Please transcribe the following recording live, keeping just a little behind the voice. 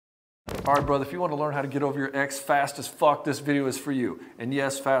All right, brother, if you want to learn how to get over your ex fast as fuck, this video is for you. And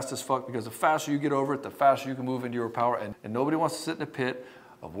yes, fast as fuck, because the faster you get over it, the faster you can move into your power. And nobody wants to sit in a pit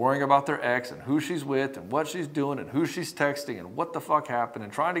of worrying about their ex and who she's with and what she's doing and who she's texting and what the fuck happened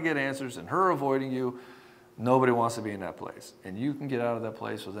and trying to get answers and her avoiding you. Nobody wants to be in that place. And you can get out of that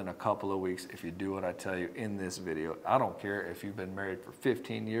place within a couple of weeks if you do what I tell you in this video. I don't care if you've been married for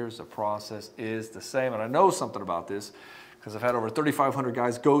 15 years, the process is the same. And I know something about this because I've had over 3,500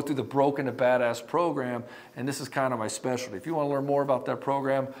 guys go through the Broken to Badass program, and this is kind of my specialty. If you want to learn more about that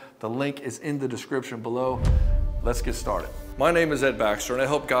program, the link is in the description below. Let's get started. My name is Baxter, and I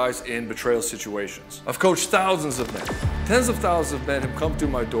help guys in betrayal situations. I've coached thousands of men. Tens of thousands of men have come through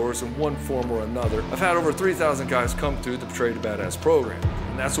my doors in one form or another. I've had over 3,000 guys come through the Betrayed to Badass program.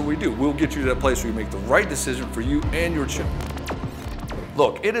 And that's what we do. We'll get you to that place where you make the right decision for you and your children.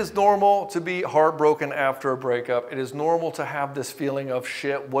 Look, it is normal to be heartbroken after a breakup. It is normal to have this feeling of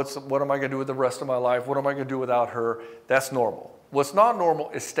shit, what am I gonna do with the rest of my life? What am I gonna do without her? That's normal. What's not normal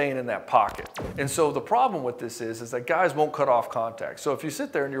is staying in that pocket. And so the problem with this is that guys won't cut off contact. So if you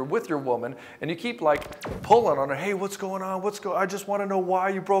sit there and you're with your woman and you keep like pulling on her, hey, what's going on? I just want to know why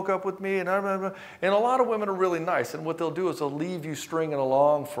you broke up with me. And a lot of women are really nice. And what they'll do is they'll leave you stringing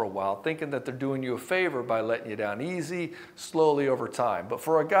along for a while, thinking that they're doing you a favor by letting you down easy, slowly over time. But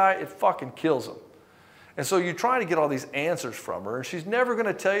for a guy, it fucking kills him. And so you try to get all these answers from her, and she's never going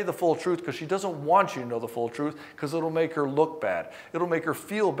to tell you the full truth because she doesn't want you to know the full truth because it'll make her look bad. It'll make her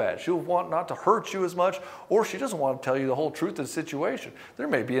feel bad. She'll want not to hurt you as much, or she doesn't want to tell you the whole truth of the situation. There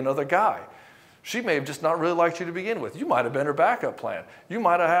may be another guy. She may have just not really liked you to begin with. You might have been her backup plan. You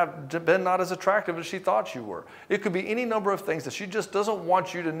might have been not as attractive as she thought you were. It could be any number of things that she just doesn't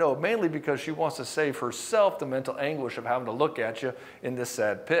want you to know, mainly because she wants to save herself the mental anguish of having to look at you in this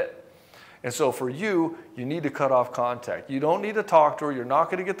sad pit. And so for you, you need to cut off contact. You don't need to talk to her. You're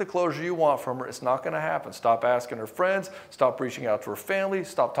not going to get the closure you want from her. It's not going to happen. Stop asking her friends. Stop reaching out to her family.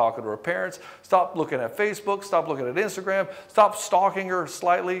 Stop talking to her parents. Stop looking at Facebook. Stop looking at Instagram. Stop stalking her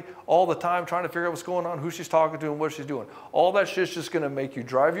slightly all the time, trying to figure out what's going on, who she's talking to, and what she's doing. All that shit's just going to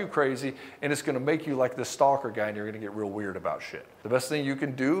drive you crazy, and it's going to make you like this stalker guy, and you're going to get real weird about shit. The best thing you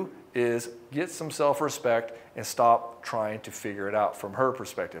can do is get some self-respect and stop trying to figure it out from her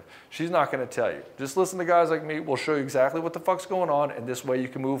perspective. She's not going to tell you. Just listen to guys like me. We'll show you exactly what the fuck's going on, and this way you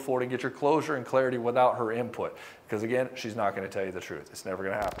can move forward and get your closure and clarity without her input. Because again, she's not going to tell you the truth. It's never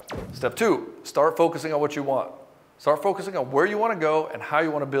going to happen. Step 2, start focusing on what you want. Start focusing on where you want to go and how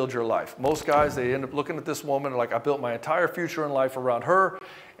you want to build your life. Most guys, they end up looking at this woman like, I built my entire future in life around her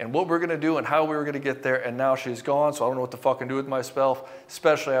and what we're going to do and how we were going to get there, and now she's gone, so I don't know what to fucking do with myself,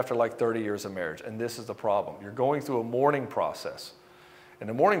 especially after like 30 years of marriage. And this is the problem. You're going through a mourning process. And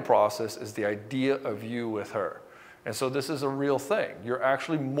the mourning process is the idea of you with her. And so this is a real thing. You're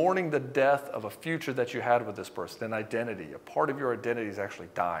actually mourning the death of a future that you had with this person, an identity. A part of your identity is actually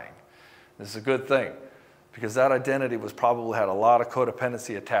dying. This is a good thing, because that identity probably had a lot of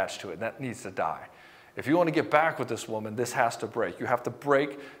codependency attached to it, and that needs to die. If you want to get back with this woman, this has to break. You have to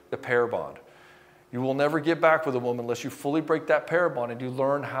break the pair bond. You will never get back with a woman unless you fully break that pair bond and you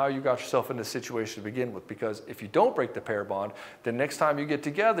learn how you got yourself in this situation to begin with. Because if you don't break the pair bond, then next time you get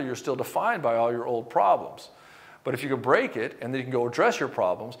together, you're still defined by all your old problems. But if you can break it and then you can go address your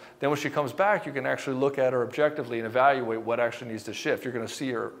problems, then when she comes back, you can actually look at her objectively and evaluate what actually needs to shift. You're going to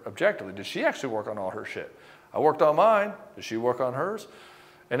see her objectively. Did she actually work on all her shit? I worked on mine. Did she work on hers?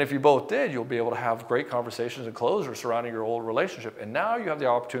 And if you both did, you'll be able to have great conversations and closure surrounding your old relationship. And now you have the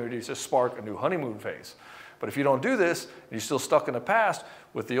opportunity to spark a new honeymoon phase. But if you don't do this, and you're still stuck in the past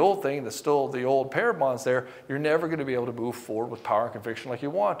with the old thing, that's still the old pair bonds there, you're never going to be able to move forward with power and conviction like you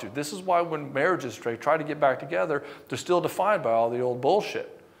want to. This is why when marriages try to get back together, they're still defined by all the old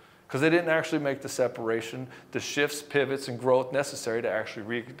bullshit. Because they didn't actually make the separation, the shifts, pivots, and growth necessary to actually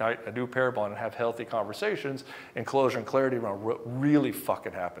reignite a new pair bond and have healthy conversations and closure and clarity around what really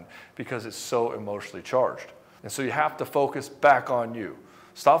fucking happened, because it's so emotionally charged. And so you have to focus back on you.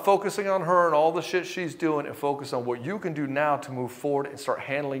 Stop focusing on her and all the shit she's doing and focus on what you can do now to move forward and start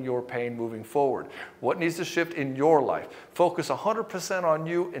handling your pain moving forward. What needs to shift in your life? Focus 100% on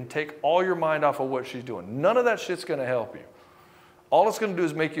you and take all your mind off of what she's doing. None of that shit's going to help you. All it's going to do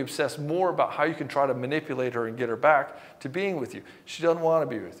is make you obsess more about how you can try to manipulate her and get her back to being with you. She doesn't want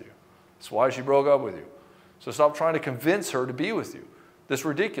to be with you. That's why she broke up with you. So stop trying to convince her to be with you. This is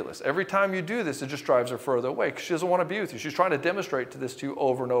ridiculous. Every time you do this, it just drives her further away because she doesn't want to be with you. She's trying to demonstrate this to you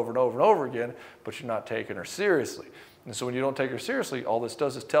over and over and over and over again, but you're not taking her seriously. And so when you don't take her seriously, all this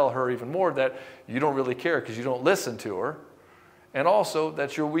does is tell her even more that you don't really care because you don't listen to her. And also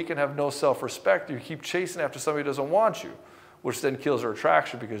that you're weak and have no self-respect. You keep chasing after somebody who doesn't want you. which then kills her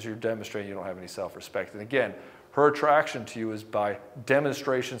attraction because you're demonstrating you don't have any self-respect. And again, her attraction to you is by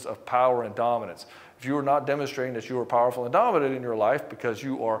demonstrations of power and dominance. If you are not demonstrating that you are powerful and dominant in your life because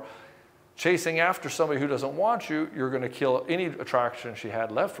you are chasing after somebody who doesn't want you, you're going to kill any attraction she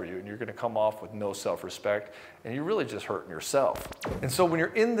had left for you, and you're going to come off with no self-respect, and you're really just hurting yourself. And so when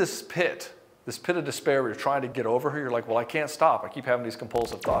you're in this pit of despair where you're trying to get over her, you're like, well, I can't stop. I keep having these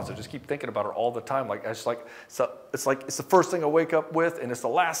compulsive thoughts. I just keep thinking about her all the time. It's the first thing I wake up with, and it's the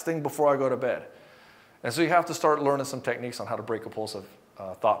last thing before I go to bed. And so you have to start learning some techniques on how to break compulsive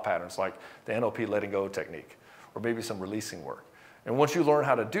thought patterns, like the NLP letting go technique, or maybe some releasing work. And once you learn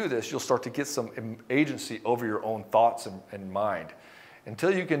how to do this, you'll start to get some agency over your own thoughts and mind.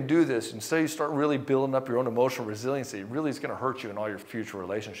 Until you can do this, until you start really building up your own emotional resiliency, it really is going to hurt you in all your future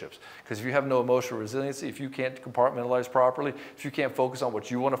relationships. Because if you have no emotional resiliency, if you can't compartmentalize properly, if you can't focus on what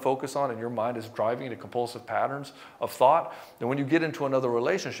you want to focus on, and your mind is driving into compulsive patterns of thought, then when you get into another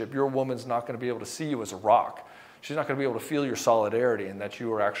relationship, your woman's not going to be able to see you as a rock. She's not going to be able to feel your solidarity and that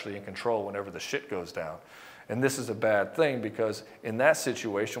you are actually in control whenever the shit goes down. And this is a bad thing, because in that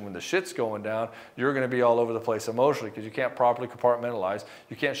situation, when the shit's going down, you're going to be all over the place emotionally because you can't properly compartmentalize.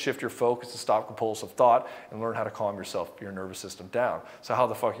 You can't shift your focus to stop compulsive thought and learn how to calm your nervous system down. So how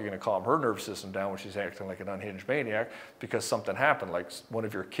the fuck are you going to calm her nervous system down when she's acting like an unhinged maniac because something happened, like one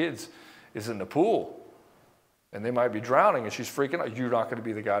of your kids is in the pool and they might be drowning and she's freaking out? You're not going to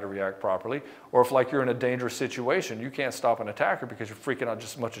be the guy to react properly. Or if like you're in a dangerous situation, you can't stop an attacker because you're freaking out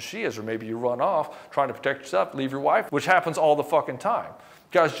just as much as she is, or maybe you run off trying to protect yourself, leave your wife, which happens all the fucking time.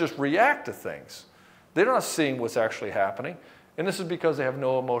 Guys just react to things. They're not seeing what's actually happening. And this is because they have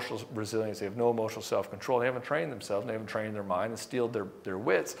no emotional resilience, they have no emotional self-control, they haven't trained themselves, they haven't trained their mind and steeled their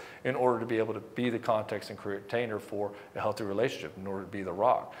wits in order to be able to be the context and container for a healthy relationship, in order to be the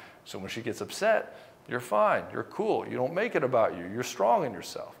rock. So when she gets upset, you're fine, you're cool, you don't make it about you, you're strong in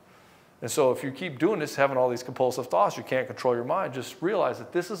yourself. And so if you keep doing this, having all these compulsive thoughts, you can't control your mind, just realize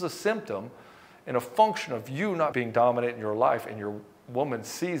that this is a symptom and a function of you not being dominant in your life, and your woman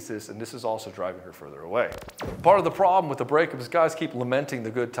sees this, and this is also driving her further away. Part of the problem with the breakup is guys keep lamenting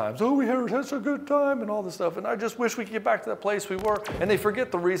the good times. Oh, we had such a good time and all this stuff, and I just wish we could get back to that place we were. And they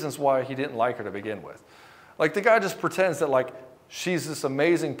forget the reasons why he didn't like her to begin with. Like the guy just pretends that like she's this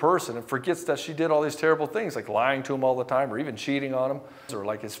amazing person and forgets that she did all these terrible things, like lying to him all the time, or even cheating on him, or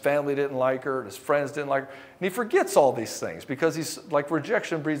like his family didn't like her, and his friends didn't like her. And he forgets all these things because he's like,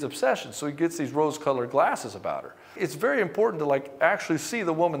 rejection breeds obsession, so he gets these rose-colored glasses about her. It's very important to like actually see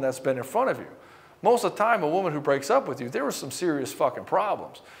the woman that's been in front of you. Most of the time, a woman who breaks up with you, there were some serious fucking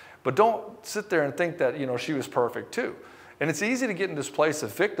problems. But don't sit there and think that, you know, she was perfect too. And it's easy to get in this place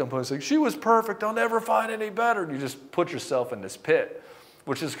of victimhood and say, she was perfect, I'll never find any better. And you just put yourself in this pit,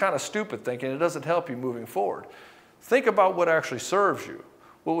 which is kind of stupid thinking. It doesn't help you moving forward. Think about what actually serves you.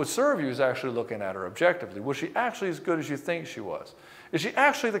 What would serve you is actually looking at her objectively. Was she actually as good as you think she was? Is she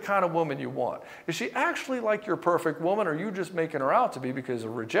actually the kind of woman you want? Is she actually like your perfect woman, or are you just making her out to be because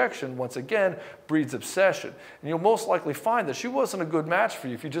of rejection, once again, breeds obsession? And you'll most likely find that she wasn't a good match for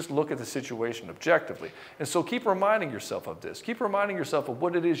you if you just look at the situation objectively. And so keep reminding yourself of this. Keep reminding yourself of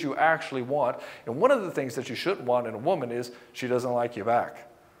what it is you actually want. And one of the things that you shouldn't want in a woman is she doesn't like you back.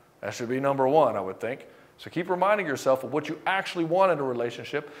 That should be number one, I would think. So keep reminding yourself of what you actually want in a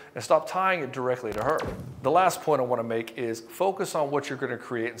relationship and stop tying it directly to her. The last point I want to make is focus on what you're going to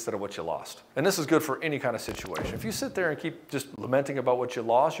create instead of what you lost. And this is good for any kind of situation. If you sit there and keep just lamenting about what you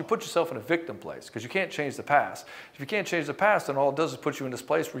lost, you put yourself in a victim place because you can't change the past. If you can't change the past, then all it does is put you in this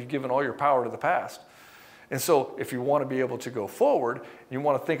place where you've given all your power to the past. And so if you want to be able to go forward, you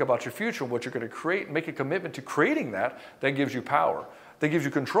want to think about your future and what you're going to create, make a commitment to creating that gives you power. That gives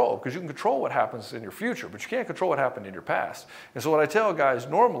you control, because you can control what happens in your future, but you can't control what happened in your past. And so what I tell guys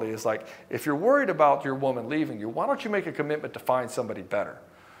normally is like, if you're worried about your woman leaving you, why don't you make a commitment to find somebody better?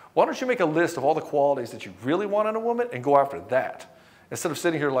 Why don't you make a list of all the qualities that you really want in a woman and go after that? Instead of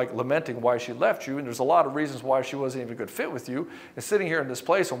sitting here like lamenting why she left you, and there's a lot of reasons why she wasn't even a good fit with you, and sitting here in this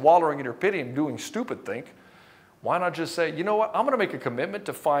place and wallowing in your pity and doing stupid things. Why not just say, you know what, I'm going to make a commitment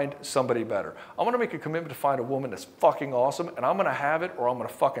to find somebody better. I'm going to make a commitment to find a woman that's fucking awesome, and I'm going to have it or I'm going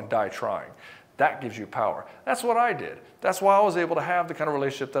to fucking die trying. That gives you power. That's what I did. That's why I was able to have the kind of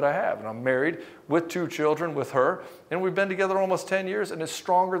relationship that I have. And I'm married with 2 children with her, and we've been together almost 10 years, and it's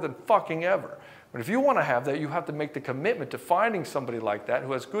stronger than fucking ever. But if you want to have that, you have to make the commitment to finding somebody like that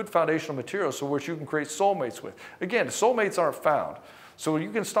who has good foundational material so which you can create soulmates with. Again, soulmates aren't found. So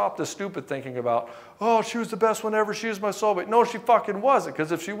you can stop the stupid thinking about, oh, she was the best one ever, she was my soulmate. No, she fucking wasn't,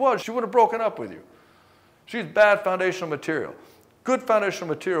 because if she was, she would have broken up with you. She's bad foundational material. Good foundational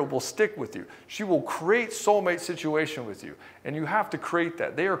material will stick with you. She will create soulmate situation with you. And you have to create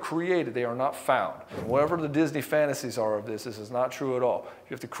that. They are created, they are not found. And whatever the Disney fantasies are of this is not true at all.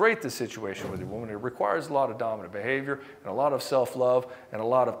 You have to create this situation with your woman. It requires a lot of dominant behavior and a lot of self-love and a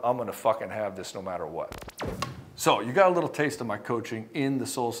lot of, I'm gonna fucking have this no matter what. So you got a little taste of my coaching in the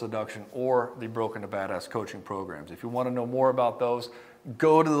Soul Seduction or the Broken to Badass coaching programs. If you want to know more about those,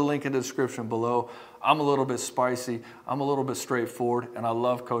 go to the link in the description below. I'm a little bit spicy, I'm a little bit straightforward, and I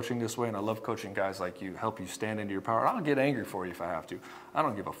love coaching this way, and I love coaching guys like you, help you stand into your power. I'll get angry for you if I have to. I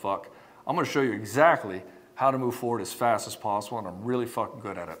don't give a fuck. I'm gonna show you exactly how to move forward as fast as possible, and I'm really fucking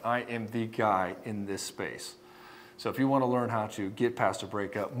good at it. I am the guy in this space. So if you want to learn how to get past a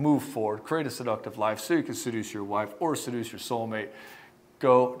breakup, move forward, create a seductive life so you can seduce your wife or seduce your soulmate,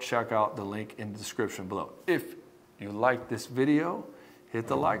 go check out the link in the description below. If you like this video, hit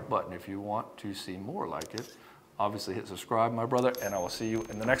the like button. If you want to see more like it, obviously hit subscribe, my brother, and I will see you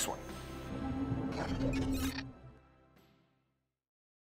in the next one.